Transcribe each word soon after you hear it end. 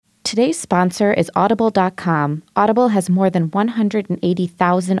Today's sponsor is Audible.com. Audible has more than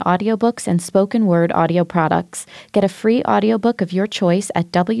 180,000 audiobooks and spoken word audio products. Get a free audiobook of your choice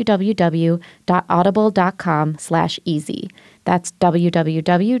at www.audible.com/easy. That's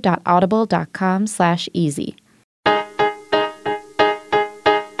www.audible.com/easy.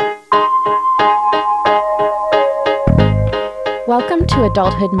 Welcome to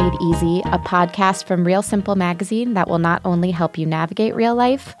Adulthood Made Easy, a podcast from Real Simple Magazine that will not only help you navigate real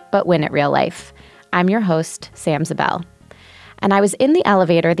life, but win at real life. I'm your host, Sam Zabel. And I was in the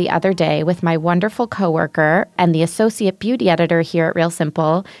elevator the other day with my wonderful coworker and the associate beauty editor here at Real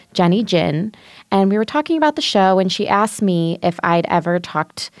Simple, Jenny Jin, and we were talking about the show, and she asked me if I'd ever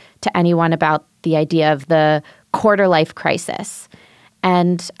talked to anyone about the idea of the quarter-life crisis.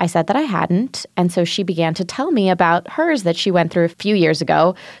 And I said that I hadn't. And so she began to tell me about hers that she went through a few years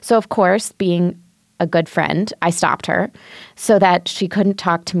ago. So, of course, being a good friend, I stopped her so that she couldn't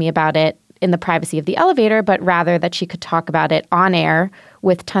talk to me about it in the privacy of the elevator, but rather that she could talk about it on air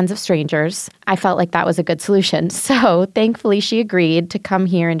with tons of strangers. I felt like that was a good solution. So thankfully, she agreed to come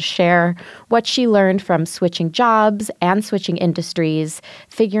here and share what she learned from switching jobs and switching industries,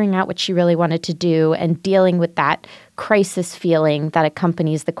 figuring out what she really wanted to do, and dealing with that crisis feeling that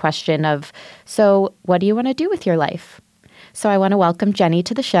accompanies the question of, so what do you want to do with your life? So I want to welcome Jenny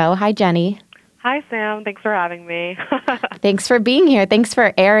to the show. Hi, Jenny. Hi, Sam. Thanks for having me. Thanks for being here. Thanks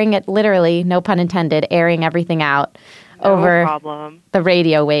for airing it, literally, no pun intended, airing everything out over the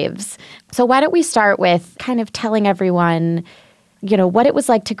radio waves. So why don't we start with kind of telling everyone, what it was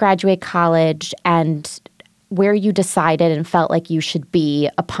like to graduate college and where you decided and felt like you should be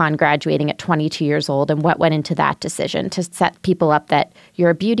upon graduating at 22 years old, and what went into that decision to set people up that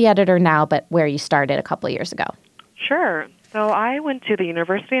you're a beauty editor now, but where you started a couple of years ago. Sure. So I went to the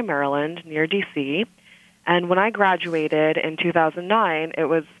University of Maryland near D.C., and when I graduated in 2009, it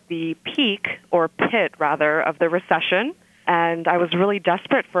was the peak, or pit rather, of the recession, and I was really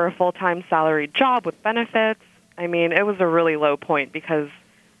desperate for a full-time salaried job with benefits. I mean, it was a really low point because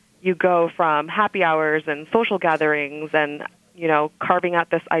you go from happy hours and social gatherings and, carving out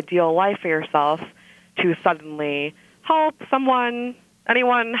this ideal life for yourself to suddenly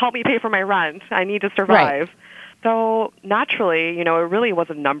anyone help me pay for my rent. I need to survive. Right. So naturally, it really was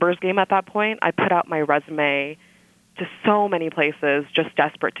a numbers game at that point. I put out my resume to so many places, just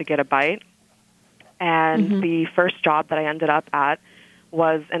desperate to get a bite. And the first job that I ended up at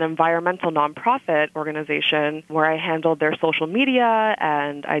was an environmental nonprofit organization where I handled their social media,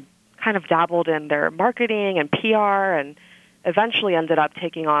 and I kind of dabbled in their marketing and PR, and eventually ended up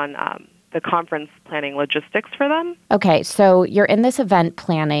taking on the conference planning logistics for them. Okay, so you're in this event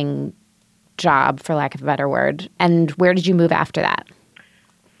planning job, for lack of a better word, and where did you move after that?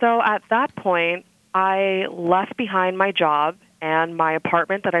 So at that point, I left behind my job and my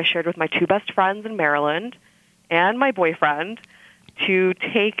apartment that I shared with my two best friends in Maryland and my boyfriend to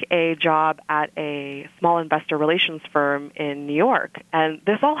take a job at a small investor relations firm in New York. And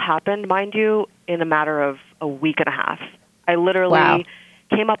this all happened, mind you, in a matter of a week and a half. I literally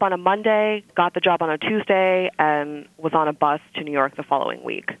came up on a Monday, got the job on a Tuesday, and was on a bus to New York the following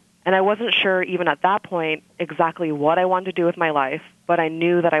week. And I wasn't sure even at that point exactly what I wanted to do with my life, but I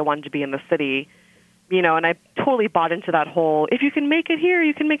knew that I wanted to be in the city, and I totally bought into that whole, if you can make it here,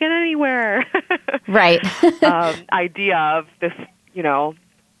 you can make it anywhere. Right. Idea of this,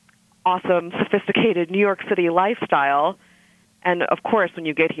 awesome, sophisticated New York City lifestyle. And of course, when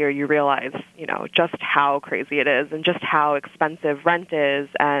you get here, you realize, just how crazy it is and just how expensive rent is.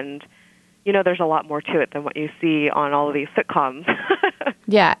 And, there's a lot more to it than what you see on all of these sitcoms.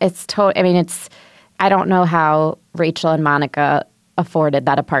 Yeah, I don't know how Rachel and Monica afforded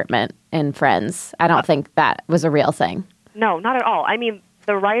that apartment in Friends. I don't think that was a real thing. No, not at all. I mean,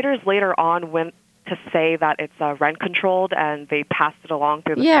 the writers later on went to say that it's rent-controlled and they passed it along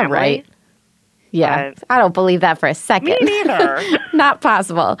through the family. Yeah, right. Yeah, I don't believe that for a second. Me neither. Not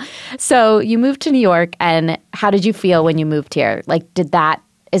possible. So you moved to New York, and how did you feel when you moved here? Like,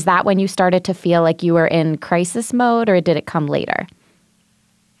 is that when you started to feel like you were in crisis mode, or did it come later?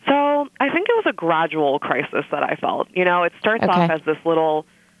 So I think it was a gradual crisis that I felt. It starts off as this little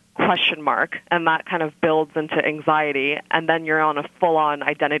question mark, and that kind of builds into anxiety, and then you're on a full-on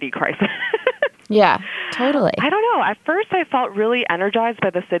identity crisis. Yeah, totally. I don't know. At first, I felt really energized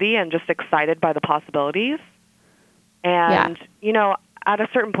by the city and just excited by the possibilities. And, at a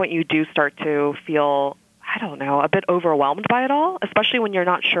certain point, you do start to feel, a bit overwhelmed by it all, especially when you're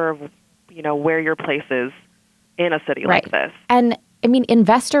not sure of, where your place is in a city like this. And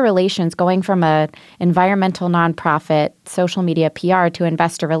investor relations, going from a environmental nonprofit, social media PR to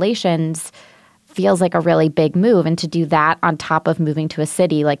investor relations feels like a really big move. And to do that on top of moving to a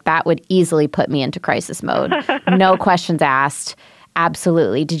city, like that would easily put me into crisis mode. No questions asked.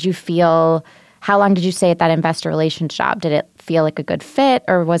 Absolutely. How long did you stay at that investor relations job? Did it feel like a good fit,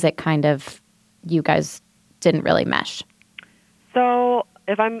 or was it kind of, you guys didn't really mesh? So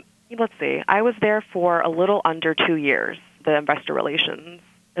let's see, I was there for a little under 2 years, the investor relations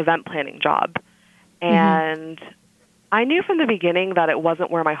event planning job. And I knew from the beginning that it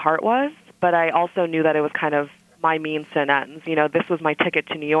wasn't where my heart was, but I also knew that it was kind of my means to an ends. This was my ticket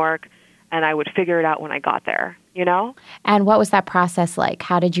to New York, and I would figure it out when I got there, And what was that process like?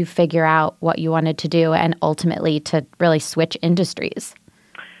 How did you figure out what you wanted to do and ultimately to really switch industries?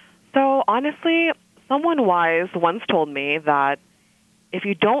 So honestly, someone wise once told me that if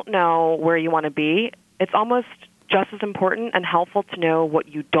you don't know where you want to be, it's almost just as important and helpful to know what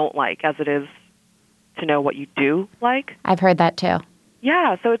you don't like as it is to know what you do like. I've heard that too.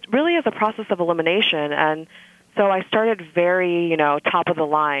 Yeah, so it really is a process of elimination. And so I started very, top of the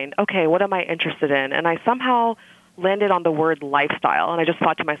line. Okay, what am I interested in? And I somehow landed on the word lifestyle. And I just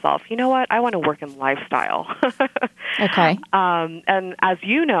thought to myself, you know what? I want to work in lifestyle. Okay. And as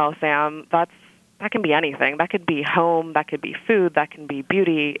you know, Sam, that can be anything. That could be home, that could be food, that can be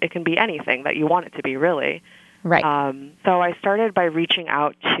beauty. It can be anything that you want it to be, really. Right. So I started by reaching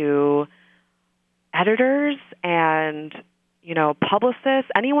out to editors and,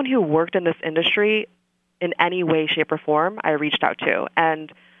 publicists, anyone who worked in this industry in any way, shape, or form, I reached out to.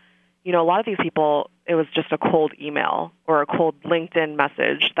 And, a lot of these people, it was just a cold email or a cold LinkedIn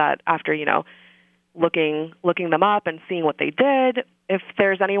message that after, looking them up and seeing what they did, if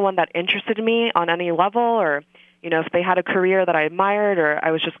there's anyone that interested me on any level or, if they had a career that I admired or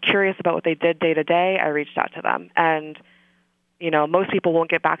I was just curious about what they did day to day, I reached out to them. And, most people won't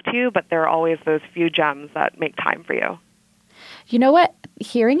get back to you, but there are always those few gems that make time for you. You know what?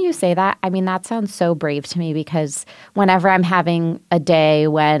 Hearing you say that, I mean, that sounds so brave to me because whenever I'm having a day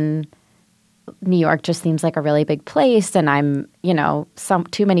when New York just seems like a really big place and I'm,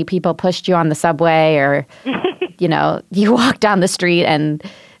 too many people pushed you on the subway or, you walk down the street and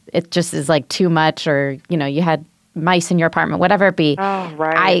it just is like too much or, you had mice in your apartment, whatever it be. Oh,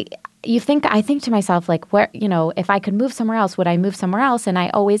 right. I think to myself, like, where, if I could move somewhere else, would I move somewhere else? And I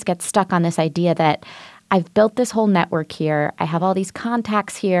always get stuck on this idea that I've built this whole network here. I have all these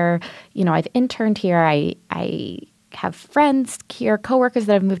contacts here. I've interned here. I have friends here, coworkers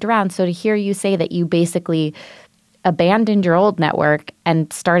that have moved around. So to hear you say that you basically abandoned your old network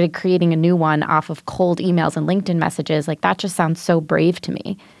and started creating a new one off of cold emails and LinkedIn messages, like that just sounds so brave to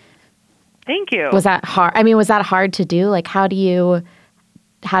me. Thank you. Was that hard? I mean, was that hard to do? Like, how did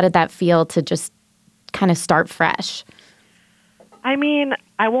that feel to just kind of start fresh? I mean,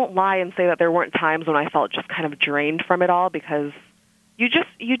 I won't lie and say that there weren't times when I felt just kind of drained from it all because you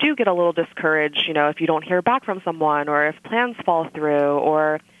do get a little discouraged, if you don't hear back from someone or if plans fall through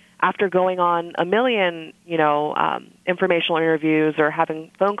or after going on a million, informational interviews or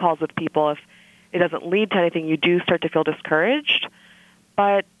having phone calls with people, if it doesn't lead to anything, you do start to feel discouraged.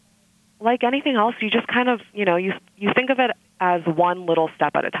 But like anything else, you just kind of, you think of it as one little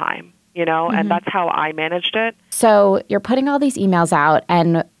step at a time, and that's how I managed it. So you're putting all these emails out,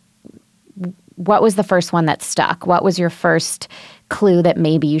 and what was the first one that stuck? What was your first clue that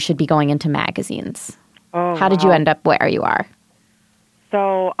maybe you should be going into magazines? How did you end up where you are?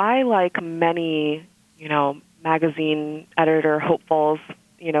 So I, like many, magazine editor hopefuls,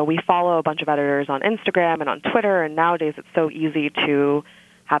 we follow a bunch of editors on Instagram and on Twitter, and nowadays it's so easy to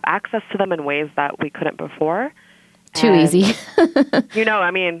have access to them in ways that we couldn't before. Too easy.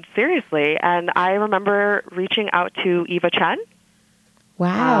 Seriously. And I remember reaching out to Eva Chen.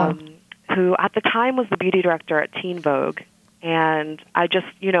 Wow. Who at the time was the beauty director at Teen Vogue. And I just,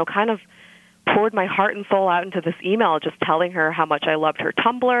 kind of poured my heart and soul out into this email, just telling her how much I loved her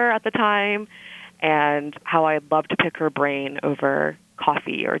Tumblr at the time and how I'd love to pick her brain over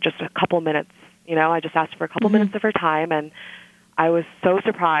coffee or just a couple minutes. I just asked for a couple minutes of her time, and I was so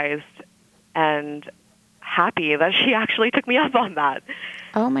surprised and happy that she actually took me up on that.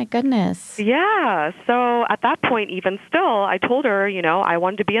 Oh, my goodness. Yeah. So at that point, even still, I told her, I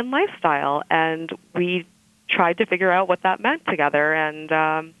wanted to be in lifestyle, and we tried to figure out what that meant together.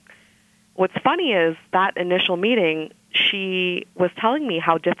 And what's funny is that initial meeting, she was telling me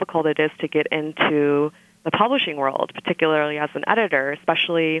how difficult it is to get into the publishing world, particularly as an editor,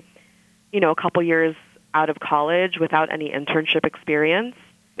 especially, a couple years out of college without any internship experience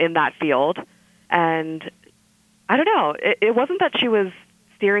in that field. And I don't know, it wasn't that she was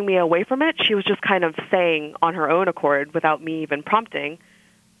steering me away from it. She was just kind of saying on her own accord, without me even prompting,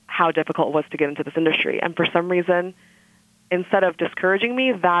 how difficult it was to get into this industry. And for some reason, instead of discouraging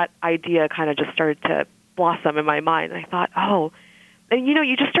me, that idea kind of just started to blossom in my mind. And I thought, oh, and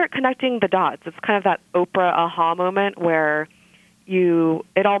you just start connecting the dots. It's kind of that Oprah aha moment where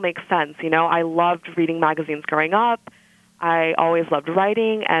it all makes sense. I loved reading magazines growing up. I always loved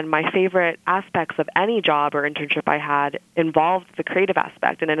writing, and my favorite aspects of any job or internship I had involved the creative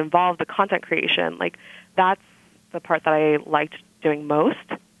aspect, and it involved the content creation. Like, that's the part that I liked doing most.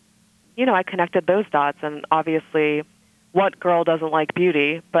 I connected those dots, and obviously, what girl doesn't like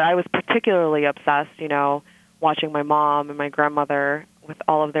beauty? But I was particularly obsessed, watching my mom and my grandmother with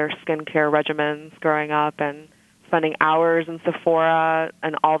all of their skincare regimens growing up, and spending hours in Sephora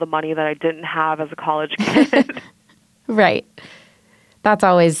and all the money that I didn't have as a college kid. Right. That's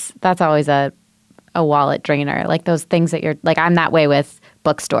always a wallet drainer. Like those things that you're like, I'm that way with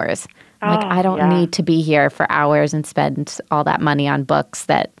bookstores. Like, I don't need to be here for hours and spend all that money on books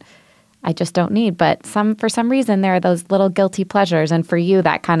that I just don't need. But for some reason, there are those little guilty pleasures. And for you,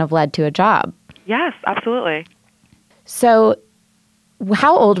 that kind of led to a job. Yes, absolutely. So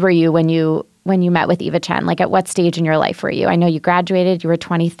how old were you when you met with Eva Chen? Like, at what stage in your life were you? I know you graduated, you were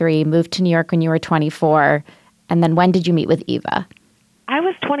 23, moved to New York when you were 24. And then when did you meet with Eva? I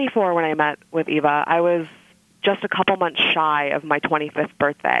was 24 when I met with Eva. I was just a couple months shy of my 25th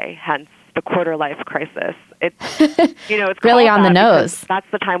birthday, hence the quarter life crisis. It's really on the nose. That's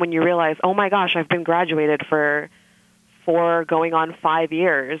the time when you realize, oh my gosh, I've been graduated for 4 going on 5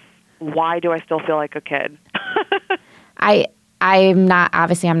 years. Why do I still feel like a kid? I'm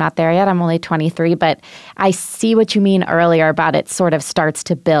not there yet. I'm only 23, but I see what you mean earlier about it sort of starts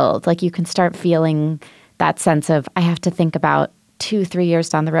to build. Like, you can start feeling that sense of, I have to think about 2-3 years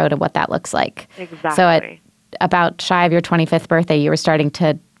down the road and what that looks like. Exactly. So at about shy of your 25th birthday, you were starting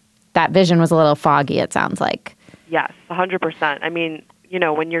to, that vision was a little foggy, it sounds like. Yes, 100%. I mean,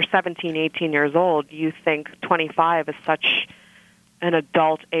 when you're 17, 18 years old, you think 25 is such an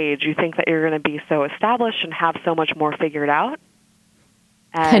adult age. You think that you're going to be so established and have so much more figured out.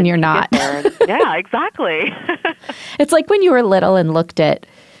 And you're not. Yeah, exactly. It's like when you were little and looked at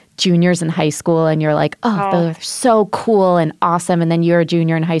juniors in high school and you're like, oh, they're so cool and awesome. And then you're a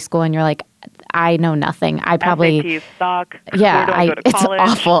junior in high school and you're like, I know nothing. I probably SATs suck. Yeah, it's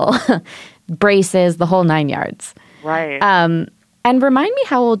awful. Braces, the whole 9 yards. Right. And remind me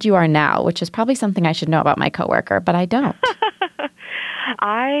how old you are now, which is probably something I should know about my coworker, but I don't.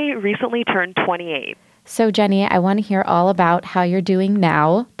 I recently turned 28. So, Jenny, I want to hear all about how you're doing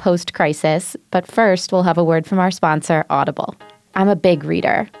now, post-crisis. But first, we'll have a word from our sponsor, Audible. I'm a big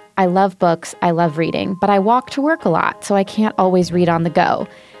reader. I love books, I love reading, but I walk to work a lot, so I can't always read on the go.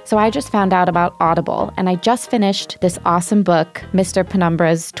 So I just found out about Audible, and I just finished this awesome book, Mr.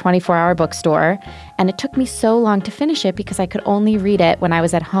 Penumbra's 24-Hour Bookstore, and it took me so long to finish it because I could only read it when I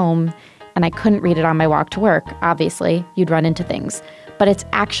was at home, and I couldn't read it on my walk to work. Obviously, you'd run into things. But it's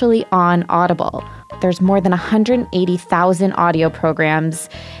actually on Audible. There's more than 180,000 audio programs.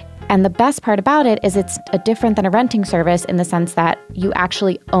 And the best part about it is it's different than a renting service in the sense that you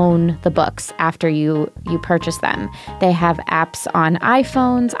actually own the books after you purchase them. They have apps on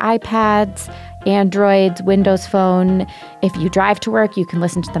iPhones, iPads, Androids, Windows Phone. If you drive to work, you can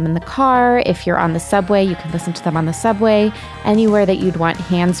listen to them in the car. If you're on the subway, you can listen to them on the subway. Anywhere that you'd want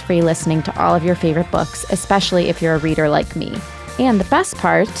hands-free listening to all of your favorite books, especially if you're a reader like me. And the best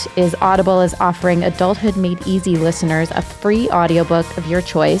part is Audible is offering Adulthood Made Easy listeners a free audiobook of your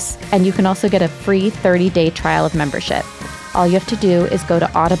choice, and you can also get a free 30-day trial of membership. All you have to do is go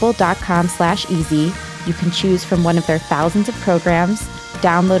to audible.com/easy. You can choose from one of their thousands of programs,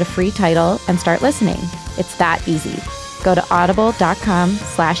 download a free title, and start listening. It's that easy. Go to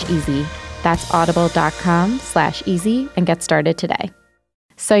audible.com/easy. That's audible.com/easy and get started today.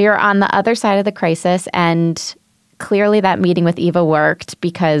 So you're on the other side of the crisis, and clearly that meeting with Eva worked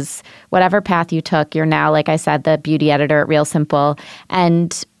because whatever path you took, you're now, like I said, the beauty editor at Real Simple.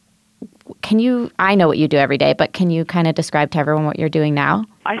 And I know what you do every day, but can you kind of describe to everyone what you're doing now?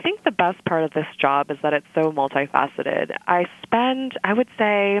 I think the best part of this job is that it's so multifaceted. I spend, I would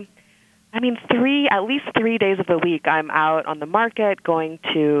say, at least 3 days of the week, I'm out on the market going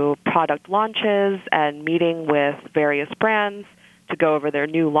to product launches and meeting with various brands to go over their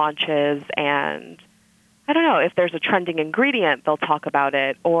new launches. And I don't know, if there's a trending ingredient, they'll talk about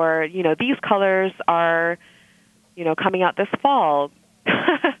it. Or, these colors are, coming out this fall.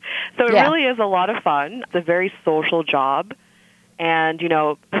 So it really is a lot of fun. It's a very social job. And,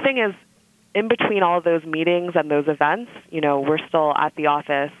 the thing is, in between all of those meetings and those events, we're still at the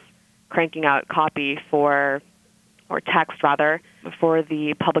office cranking out copy or text rather, for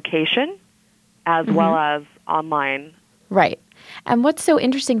the publication as well as online. Right. And what's so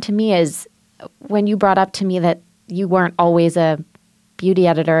interesting to me is when you brought up to me that you weren't always a beauty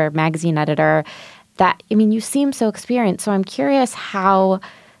editor, magazine editor. You seem so experienced. So I'm curious how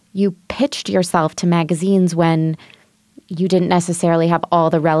you pitched yourself to magazines when you didn't necessarily have all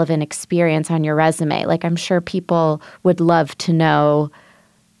the relevant experience on your resume. Like, I'm sure people would love to know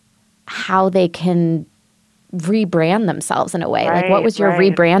how they can rebrand themselves in a way. Like, what was your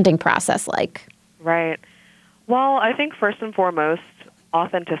rebranding process like? Right. Well, I think first and foremost,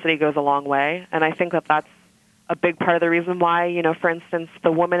 authenticity goes a long way. And I think that that's a big part of the reason why, for instance,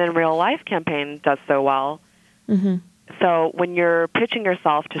 the Women in Real Life campaign does so well. Mm-hmm. So when you're pitching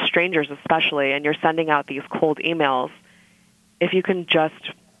yourself to strangers especially, and you're sending out these cold emails, if you can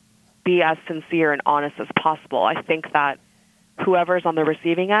just be as sincere and honest as possible, I think that whoever's on the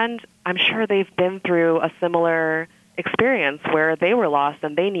receiving end, I'm sure they've been through a similar experience where they were lost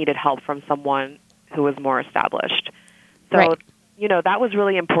and they needed help from someone who was more established. So, right. That was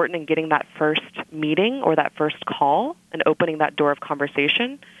really important in getting that first meeting or that first call and opening that door of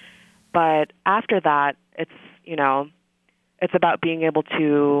conversation. But after that, it's about being able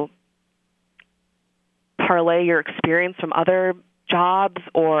to parlay your experience from other jobs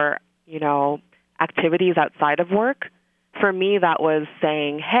or, activities outside of work. For me, that was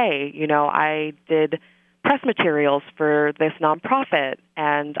saying, hey, I did press materials for this nonprofit,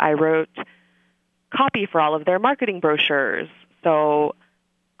 and I wrote copy for all of their marketing brochures. So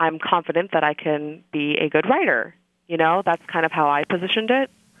I'm confident that I can be a good writer. That's kind of how I positioned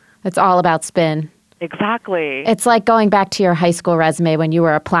it. It's all about spin. Exactly. It's like going back to your high school resume when you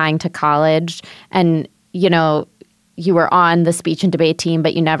were applying to college and, you were on the speech and debate team,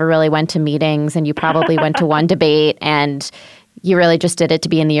 but you never really went to meetings, and you probably went to one debate, and you really just did it to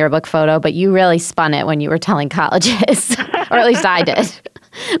be in the yearbook photo, but you really spun it when you were telling colleges, or at least I did.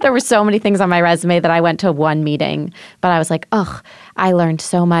 There were so many things on my resume that I went to one meeting, but I was like, I learned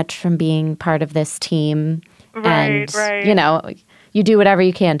so much from being part of this team. Right. You do whatever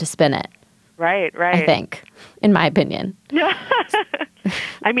you can to spin it. Right. I think, in my opinion. Yeah.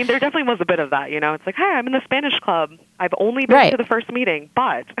 I mean, there definitely was a bit of that, It's like, hi, I'm in the Spanish club. I've only been to the first meeting,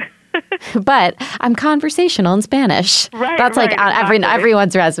 but... But I'm conversational in Spanish. Right, that's like on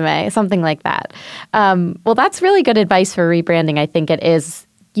everyone's resume, something like that. Well, that's really good advice for rebranding. I think it is.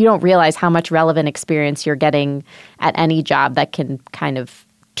 You don't realize how much relevant experience you're getting at any job that can kind of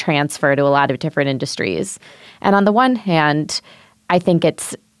transfer to a lot of different industries. And on the one hand, I think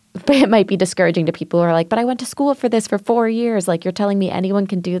it might be discouraging to people who are like, but I went to school for this for 4 years. Like, you're telling me anyone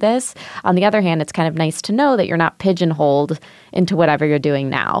can do this? On the other hand, it's kind of nice to know that you're not pigeonholed into whatever you're doing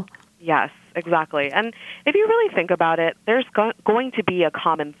now. Yes, exactly. And if you really think about it, there's going to be a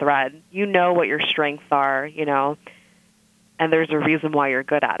common thread. You know what your strengths are, and there's a reason why you're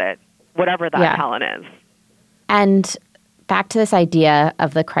good at it, whatever that talent is. And back to this idea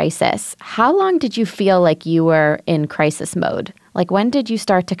of the crisis, how long did you feel like you were in crisis mode? Like, when did you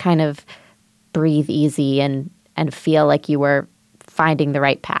start to kind of breathe easy and feel like you were finding the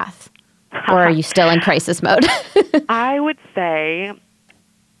right path? Or are you still in crisis mode? I would say,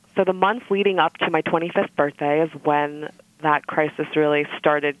 so the months leading up to my 25th birthday is when that crisis really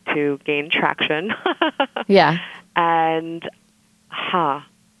started to gain traction. Yeah. And,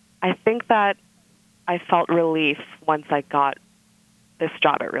 I think that I felt relief once I got this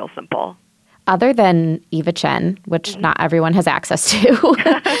job at Real Simple. Other than Eva Chen, which not everyone has access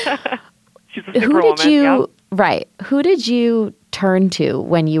to. She's a superwoman. Right. Who did you turn to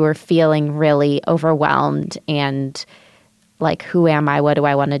when you were feeling really overwhelmed and like, who am I? What do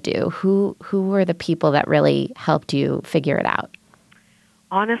I want to do? Who were the people that really helped you figure it out?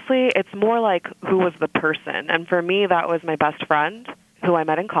 Honestly, it's more like who was the person. And for me, that was my best friend who I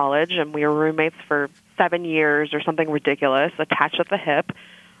met in college, and we were roommates for 7 years or something ridiculous, attached at the hip.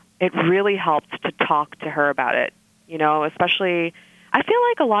 It really helped to talk to her about it, especially I feel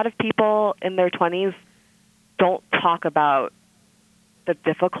like a lot of people in their 20s don't talk about the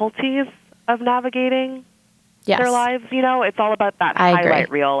difficulties of navigating their lives. It's all about that highlight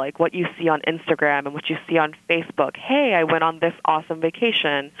reel, like what you see on Instagram and what you see on Facebook. Hey, I went on this awesome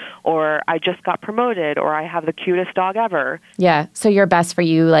vacation, or I just got promoted, or I have the cutest dog ever. Yeah. So your best for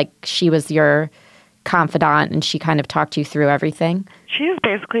you, like, she was your confidant and she kind of talked you through everything? She is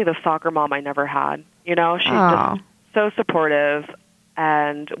basically the soccer mom I never had. She's just so supportive,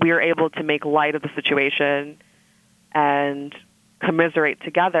 and we were able to make light of the situation and commiserate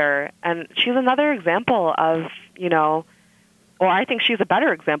together. And she's another example of, I think she's a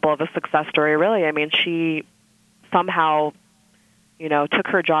better example of a success story, really. I mean, she somehow, took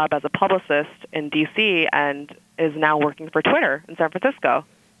her job as a publicist in D.C. and is now working for Twitter in San Francisco.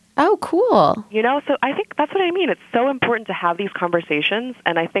 Oh, cool. So I think that's what I mean. It's so important to have these conversations,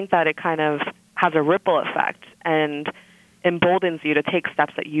 and I think that it kind of has a ripple effect and emboldens you to take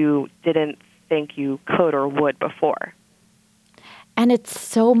steps that you didn't think you could or would before. And it's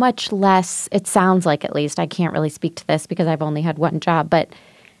so much less, it sounds like, at least, I can't really speak to this because I've only had one job, but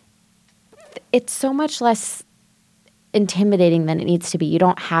it's so much less intimidating than it needs to be. You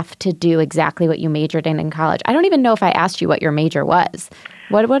don't have to do exactly what you majored in college. I don't even know if I asked you what your major was.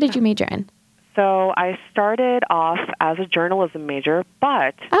 What did you major in? So I started off as a journalism major,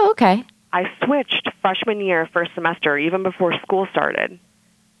 but okay. I switched freshman year, first semester, even before school started,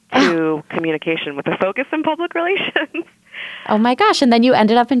 to communication with a focus in public relations. Oh my gosh, and then you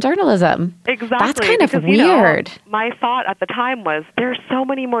ended up in journalism. Exactly. That's kind of weird. You know, my thought at the time was there's so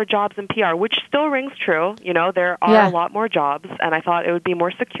many more jobs in PR, which still rings true. You know, there are a lot more jobs, and I thought it would be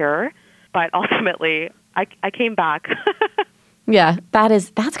more secure. But ultimately, I came back. Yeah,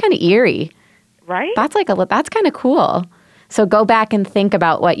 that's kind of eerie. Right? That's kind of cool. So go back and think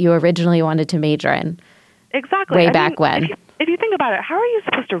about what you originally wanted to major in. Exactly. Way back when. If you think about it, how are you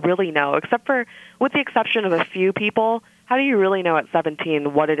supposed to really know, with the exception of a few people, how do you really know at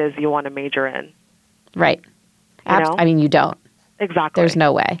 17 what it is you want to major in? Right. I mean, you don't. Exactly. There's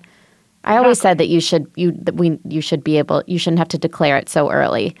no way. I always said that you shouldn't have to declare it so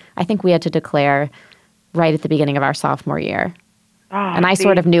early. I think we had to declare right at the beginning of our sophomore year. And I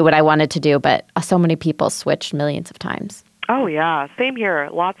sort of knew what I wanted to do, but so many people switched millions of times. Oh, yeah. Same here.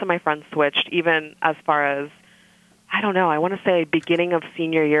 Lots of my friends switched, even as far as, I don't know, I want to say beginning of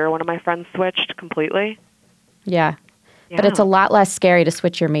senior year, one of my friends switched completely. Yeah. But it's a lot less scary to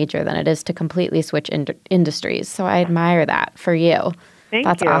switch your major than it is to completely switch industries. So I admire that for you.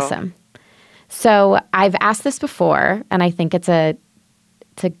 That's awesome. So I've asked this before, and I think it's a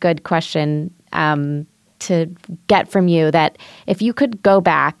good question to get from you, that if you could go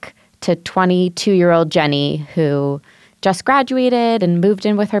back to 22-year-old Jenny who just graduated and moved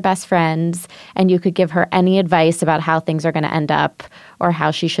in with her best friends, and you could give her any advice about how things are going to end up or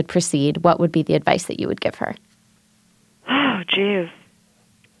how she should proceed, what would be the advice that you would give her? Oh, geez.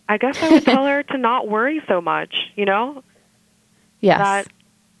 I guess I would tell her to not worry so much, you know? Yes. That,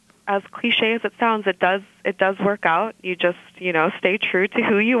 as cliche as it sounds, it does work out. You just, stay true to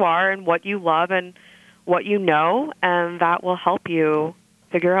who you are and what you love and what you know, and that will help you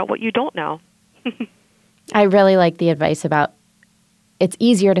figure out what you don't know. I really like the advice about it's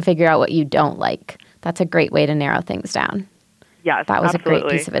easier to figure out what you don't like. That's a great way to narrow things down. Yes, that was absolutely. A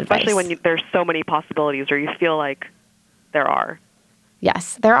great piece of advice. Especially when there's so many possibilities, or you feel like there are.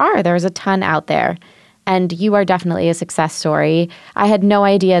 Yes, there are. There's a ton out there. And you are definitely a success story. I had no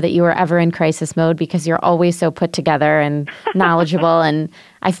idea that you were ever in crisis mode because you're always so put together and knowledgeable. And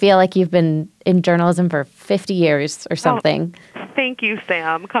I feel like you've been in journalism for 50 years or something. Oh, thank you,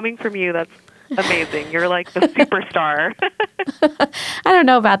 Sam. Coming from you, that's amazing. You're like the superstar. I don't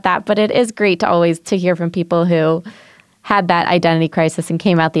know about that, but it is great to hear from people who had that identity crisis and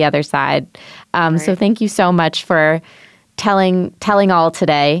came out the other side. Right. So thank you so much for telling all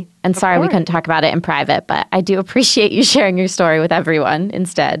today. And sorry we couldn't talk about it in private, but I do appreciate you sharing your story with everyone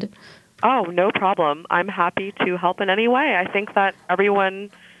instead. Oh, no problem. I'm happy to help in any way. I think that everyone,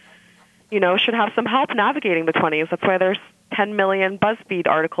 should have some help navigating the 20s. That's why there's 10 million BuzzFeed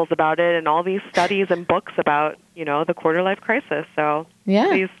articles about it and all these studies and books about, the quarter-life crisis. So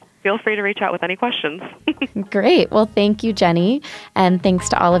please feel free to reach out with any questions. Great. Well, thank you, Jenny. And thanks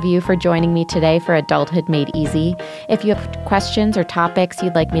to all of you for joining me today for Adulthood Made Easy. If you have questions or topics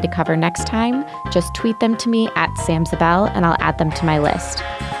you'd like me to cover next time, just tweet them to me at @SamZabel and I'll add them to my list.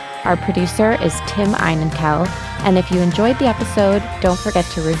 Our producer is Tim Einenkel. And if you enjoyed the episode, don't forget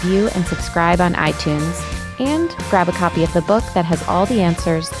to review and subscribe on iTunes. And grab a copy of the book that has all the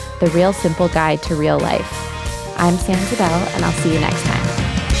answers, The Real Simple Guide to Real Life. I'm Sam Zabel, and I'll see you next time.